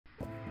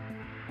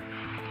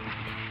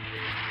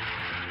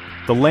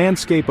The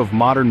landscape of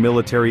modern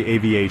military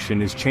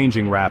aviation is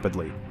changing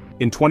rapidly.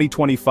 In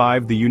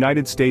 2025, the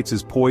United States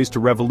is poised to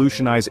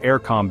revolutionize air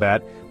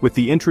combat with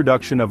the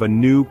introduction of a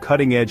new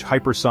cutting-edge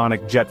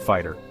hypersonic jet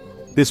fighter.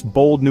 This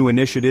bold new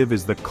initiative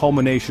is the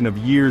culmination of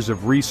years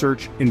of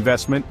research,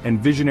 investment, and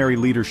visionary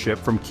leadership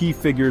from key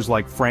figures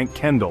like Frank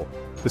Kendall,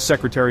 the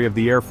Secretary of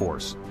the Air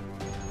Force.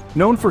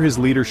 Known for his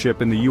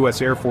leadership in the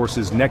U.S. Air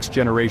Force's Next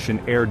Generation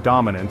Air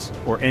Dominance,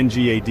 or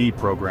NGAD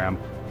program,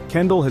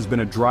 Kendall has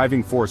been a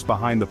driving force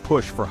behind the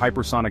push for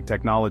hypersonic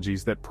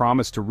technologies that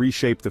promise to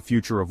reshape the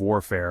future of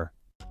warfare.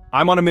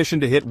 I'm on a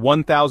mission to hit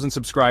 1,000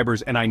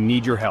 subscribers and I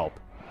need your help.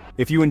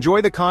 If you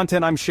enjoy the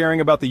content I'm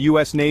sharing about the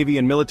U.S. Navy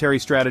and military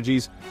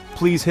strategies,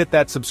 please hit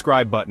that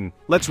subscribe button.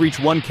 Let's reach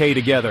 1K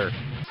together.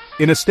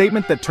 In a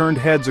statement that turned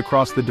heads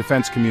across the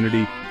defense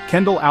community,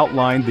 Kendall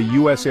outlined the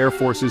U.S. Air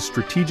Force's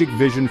strategic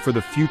vision for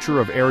the future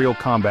of aerial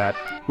combat,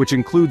 which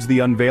includes the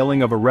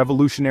unveiling of a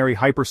revolutionary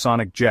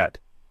hypersonic jet.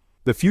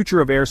 The future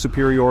of air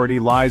superiority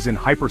lies in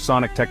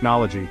hypersonic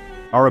technology.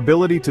 Our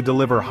ability to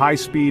deliver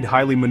high-speed,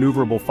 highly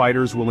maneuverable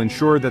fighters will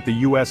ensure that the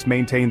U.S.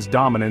 maintains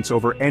dominance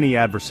over any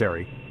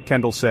adversary,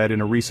 Kendall said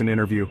in a recent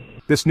interview.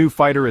 This new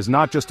fighter is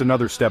not just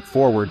another step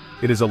forward,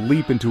 it is a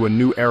leap into a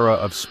new era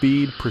of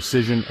speed,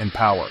 precision, and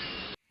power.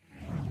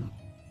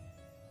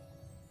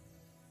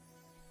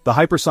 The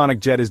hypersonic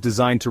jet is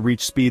designed to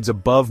reach speeds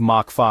above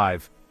Mach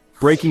 5,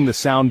 breaking the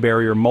sound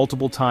barrier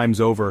multiple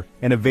times over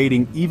and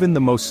evading even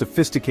the most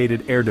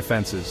sophisticated air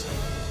defenses.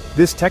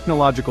 This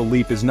technological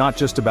leap is not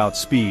just about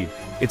speed,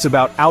 it's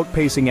about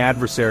outpacing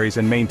adversaries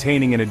and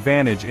maintaining an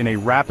advantage in a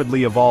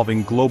rapidly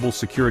evolving global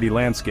security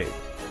landscape.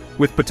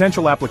 With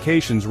potential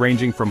applications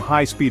ranging from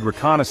high-speed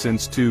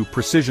reconnaissance to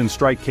precision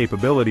strike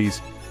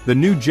capabilities, the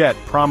new jet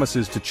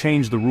promises to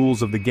change the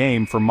rules of the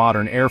game for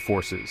modern air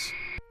forces.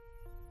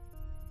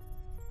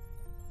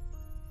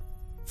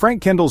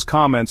 Frank Kendall's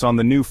comments on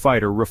the new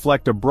fighter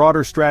reflect a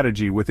broader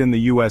strategy within the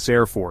U.S.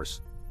 Air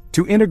Force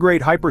to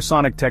integrate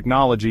hypersonic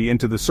technology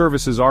into the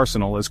service's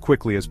arsenal as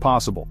quickly as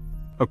possible.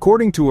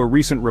 According to a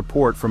recent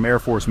report from Air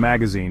Force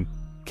magazine,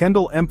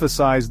 Kendall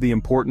emphasized the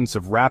importance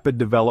of rapid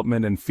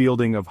development and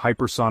fielding of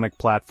hypersonic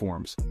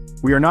platforms.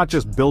 We are not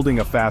just building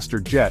a faster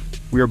jet,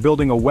 we are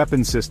building a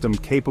weapon system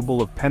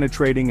capable of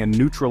penetrating and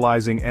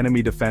neutralizing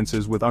enemy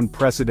defenses with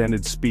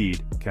unprecedented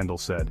speed, Kendall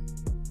said.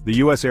 The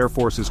U.S. Air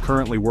Force is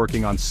currently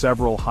working on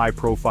several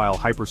high-profile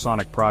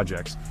hypersonic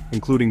projects,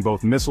 including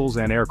both missiles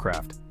and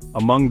aircraft.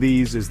 Among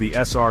these is the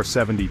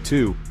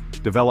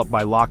SR-72, developed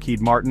by Lockheed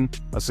Martin,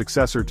 a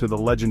successor to the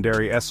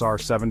legendary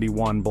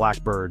SR-71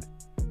 Blackbird.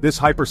 This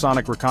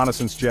hypersonic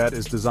reconnaissance jet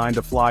is designed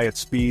to fly at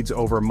speeds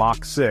over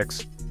Mach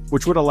 6,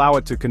 which would allow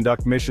it to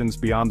conduct missions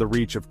beyond the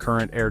reach of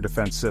current air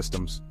defense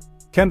systems.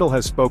 Kendall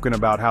has spoken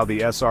about how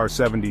the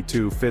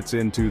SR-72 fits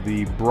into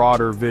the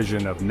broader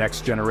vision of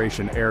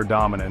next-generation air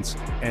dominance,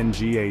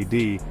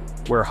 NGAD,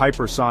 where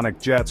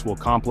hypersonic jets will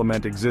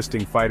complement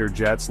existing fighter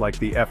jets like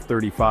the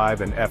F-35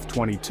 and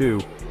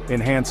F-22,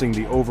 enhancing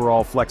the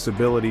overall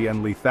flexibility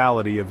and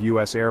lethality of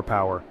U.S. air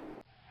power.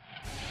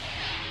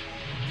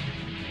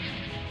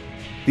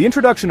 The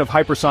introduction of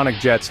hypersonic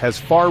jets has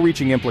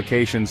far-reaching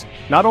implications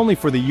not only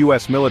for the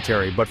U.S.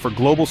 military but for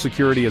global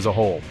security as a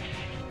whole.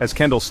 As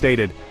Kendall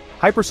stated,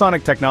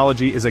 hypersonic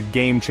technology is a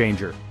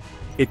game-changer.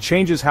 It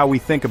changes how we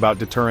think about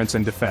deterrence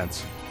and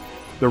defense.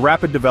 The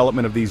rapid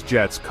development of these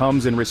jets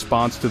comes in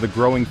response to the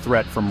growing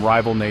threat from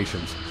rival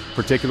nations,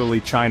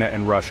 particularly China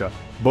and Russia,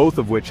 both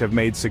of which have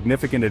made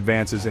significant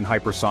advances in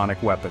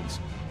hypersonic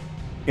weapons.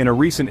 In a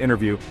recent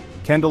interview,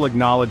 Kendall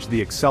acknowledged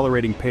the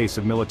accelerating pace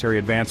of military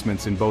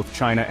advancements in both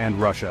China and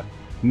Russia,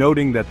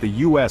 noting that the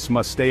U.S.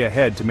 must stay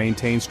ahead to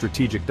maintain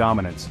strategic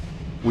dominance.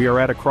 "We are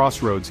at a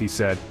crossroads," he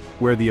said,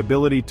 where the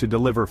ability to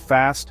deliver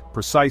fast,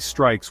 precise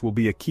strikes will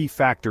be a key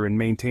factor in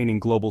maintaining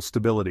global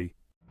stability.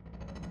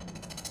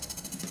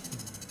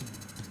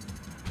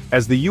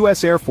 As the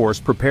U.S. Air Force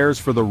prepares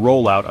for the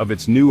rollout of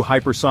its new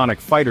hypersonic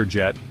fighter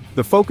jet,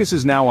 the focus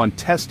is now on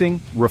testing,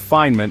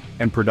 refinement,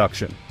 and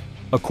production.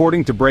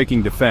 According to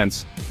Breaking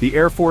Defense, the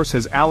Air Force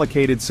has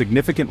allocated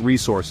significant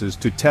resources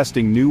to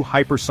testing new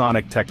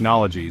hypersonic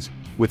technologies,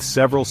 with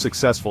several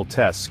successful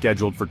tests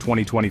scheduled for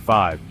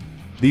 2025.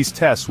 These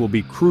tests will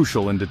be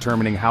crucial in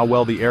determining how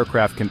well the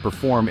aircraft can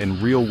perform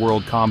in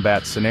real-world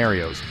combat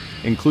scenarios,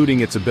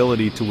 including its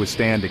ability to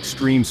withstand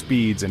extreme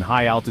speeds and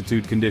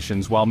high-altitude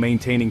conditions while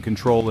maintaining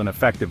control and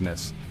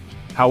effectiveness.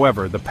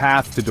 However, the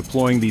path to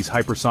deploying these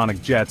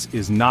hypersonic jets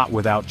is not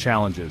without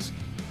challenges.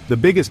 The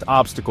biggest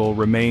obstacle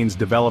remains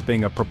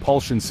developing a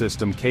propulsion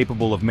system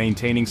capable of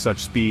maintaining such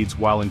speeds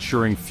while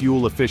ensuring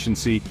fuel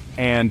efficiency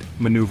and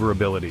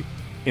maneuverability.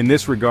 In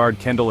this regard,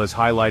 Kendall has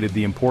highlighted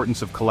the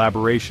importance of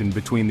collaboration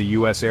between the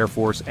U.S. Air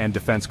Force and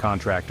defense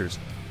contractors.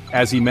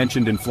 As he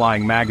mentioned in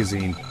Flying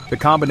Magazine, the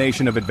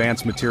combination of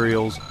advanced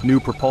materials,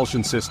 new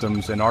propulsion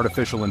systems, and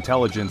artificial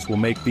intelligence will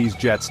make these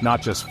jets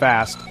not just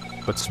fast,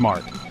 but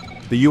smart.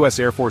 The U.S.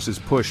 Air Force's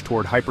push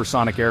toward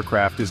hypersonic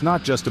aircraft is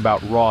not just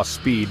about raw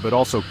speed but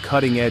also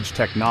cutting-edge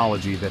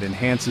technology that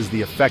enhances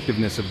the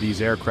effectiveness of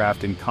these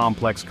aircraft in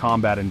complex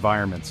combat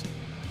environments.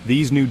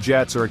 These new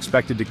jets are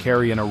expected to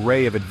carry an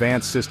array of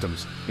advanced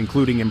systems,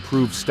 including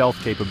improved stealth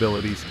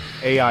capabilities,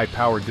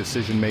 AI-powered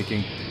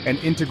decision-making, and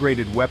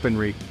integrated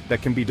weaponry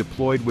that can be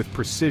deployed with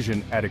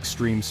precision at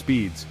extreme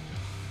speeds.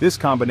 This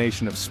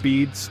combination of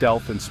speed,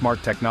 stealth, and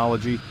smart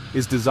technology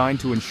is designed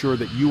to ensure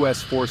that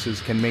U.S. forces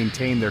can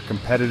maintain their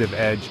competitive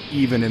edge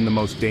even in the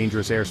most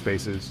dangerous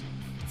airspaces.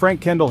 Frank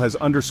Kendall has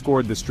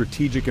underscored the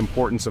strategic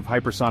importance of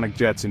hypersonic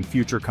jets in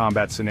future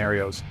combat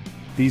scenarios.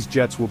 These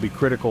jets will be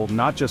critical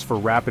not just for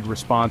rapid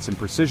response and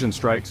precision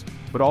strikes,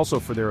 but also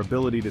for their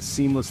ability to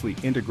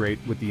seamlessly integrate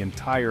with the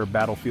entire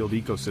battlefield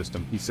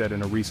ecosystem, he said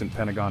in a recent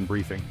Pentagon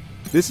briefing.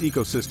 This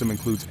ecosystem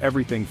includes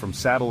everything from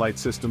satellite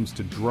systems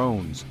to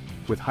drones,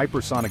 with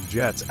hypersonic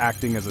jets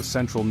acting as a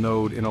central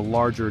node in a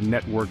larger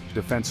networked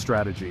defense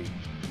strategy.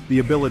 The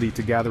ability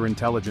to gather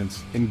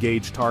intelligence,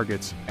 engage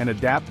targets, and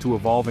adapt to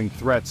evolving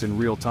threats in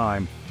real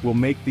time will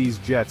make these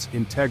jets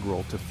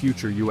integral to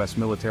future U.S.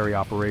 military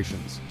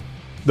operations.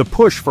 The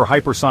push for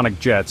hypersonic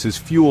jets is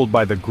fueled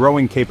by the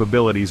growing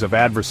capabilities of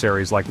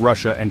adversaries like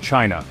Russia and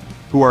China,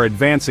 who are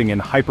advancing in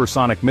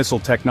hypersonic missile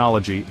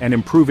technology and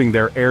improving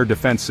their air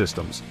defense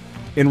systems.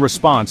 In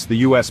response, the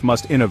U.S.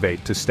 must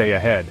innovate to stay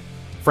ahead.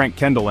 Frank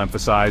Kendall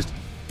emphasized,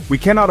 "We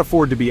cannot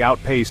afford to be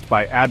outpaced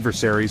by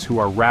adversaries who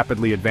are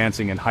rapidly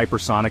advancing in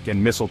hypersonic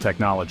and missile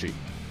technology.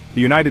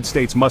 The United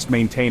States must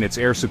maintain its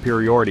air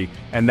superiority,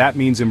 and that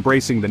means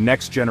embracing the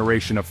next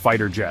generation of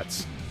fighter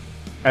jets."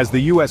 As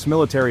the U.S.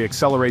 military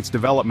accelerates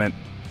development,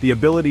 the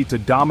ability to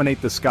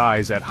dominate the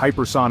skies at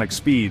hypersonic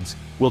speeds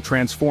will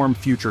transform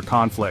future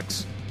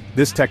conflicts.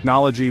 This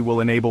technology will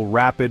enable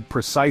rapid,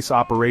 precise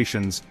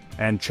operations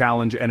and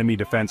challenge enemy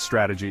defense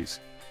strategies.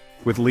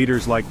 With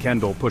leaders like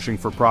Kendall pushing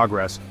for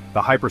progress,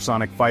 the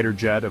hypersonic fighter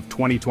jet of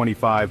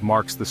 2025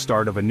 marks the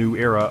start of a new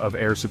era of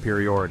air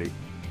superiority.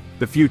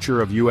 The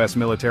future of U.S.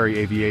 military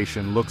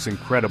aviation looks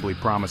incredibly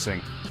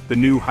promising. The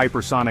new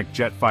hypersonic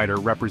jet fighter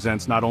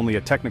represents not only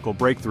a technical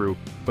breakthrough,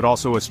 but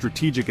also a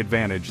strategic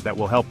advantage that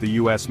will help the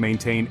U.S.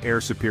 maintain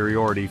air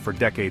superiority for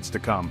decades to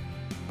come.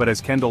 But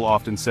as Kendall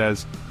often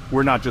says,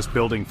 we're not just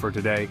building for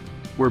today,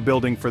 we're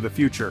building for the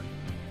future.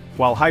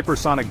 While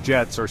hypersonic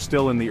jets are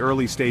still in the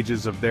early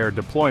stages of their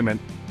deployment,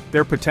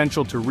 their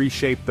potential to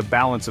reshape the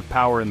balance of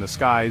power in the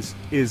skies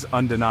is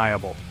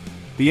undeniable.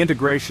 The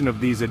integration of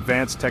these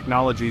advanced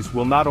technologies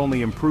will not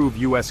only improve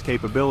U.S.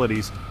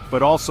 capabilities,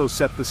 but also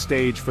set the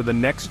stage for the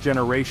next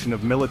generation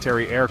of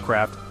military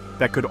aircraft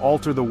that could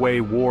alter the way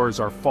wars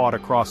are fought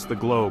across the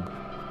globe.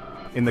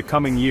 In the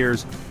coming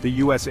years, the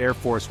U.S. Air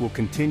Force will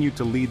continue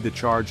to lead the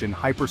charge in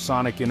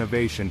hypersonic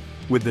innovation,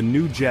 with the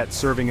new jet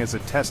serving as a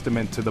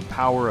testament to the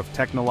power of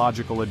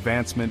technological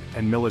advancement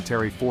and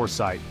military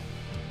foresight.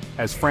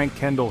 As Frank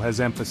Kendall has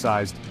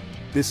emphasized,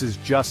 this is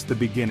just the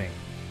beginning.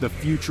 The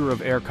future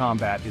of air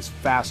combat is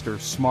faster,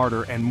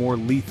 smarter, and more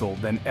lethal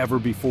than ever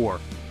before.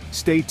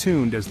 Stay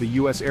tuned as the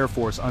U.S. Air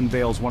Force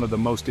unveils one of the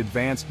most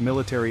advanced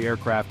military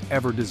aircraft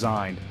ever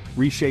designed,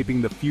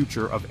 reshaping the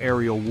future of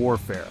aerial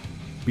warfare.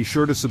 Be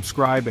sure to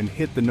subscribe and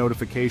hit the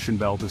notification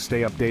bell to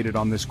stay updated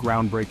on this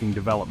groundbreaking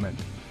development.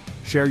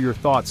 Share your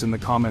thoughts in the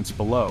comments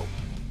below.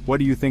 What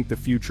do you think the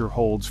future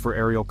holds for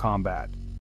aerial combat?